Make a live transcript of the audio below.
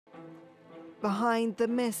Behind the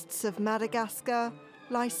mists of Madagascar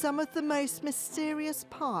lie some of the most mysterious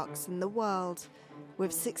parks in the world,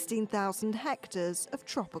 with 16,000 hectares of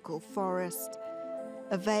tropical forest.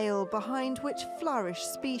 A veil behind which flourish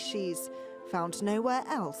species found nowhere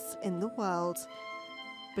else in the world.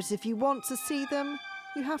 But if you want to see them,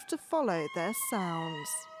 you have to follow their sounds.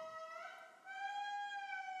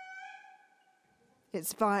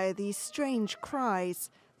 It's via these strange cries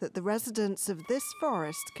that the residents of this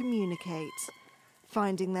forest communicate.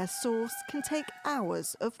 Finding their source can take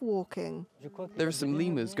hours of walking. There are some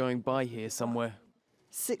lemurs going by here somewhere.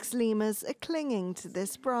 6 lemurs are clinging to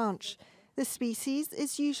this branch. The species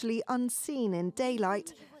is usually unseen in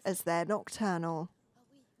daylight as they're nocturnal.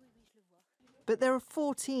 But there are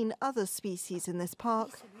 14 other species in this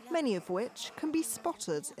park, many of which can be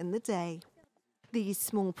spotted in the day. These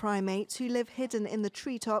small primates who live hidden in the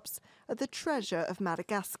treetops are the treasure of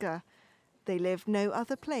Madagascar. They live no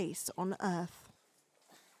other place on Earth.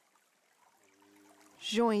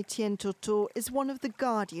 Jean-Etienne Toto is one of the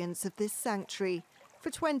guardians of this sanctuary. For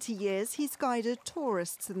 20 years, he's guided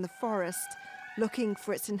tourists in the forest. Looking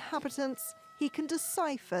for its inhabitants, he can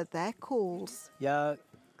decipher their calls.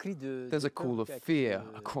 There's a call of fear,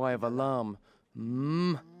 a cry of alarm.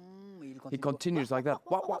 He continues like that,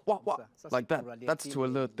 wah, wah, wah, wah, like that. That's to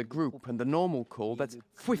alert the group, and the normal call, that's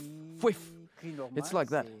whiff, whiff. It's like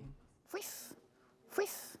that.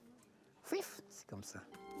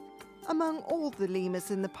 Among all the lemurs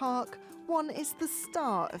in the park, one is the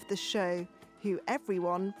star of the show, who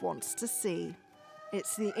everyone wants to see.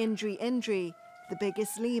 It's the Indri, the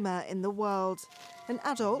biggest lemur in the world. An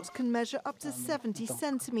adult can measure up to 70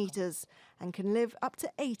 centimetres and can live up to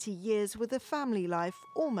 80 years with a family life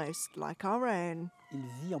almost like our own.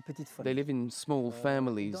 They live in small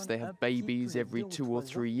families. They have babies every 2 or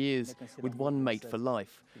 3 years with one mate for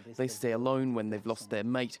life. They stay alone when they've lost their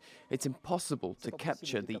mate. It's impossible to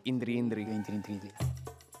capture the Indri.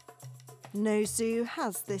 No zoo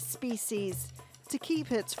has this species. To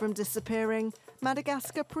keep it from disappearing,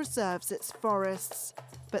 Madagascar preserves its forests.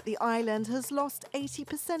 But the island has lost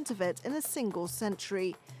 80% of it in a single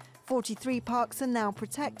century. 43 parks are now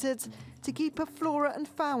protected to keep a flora and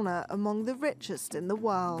fauna among the richest in the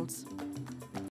world.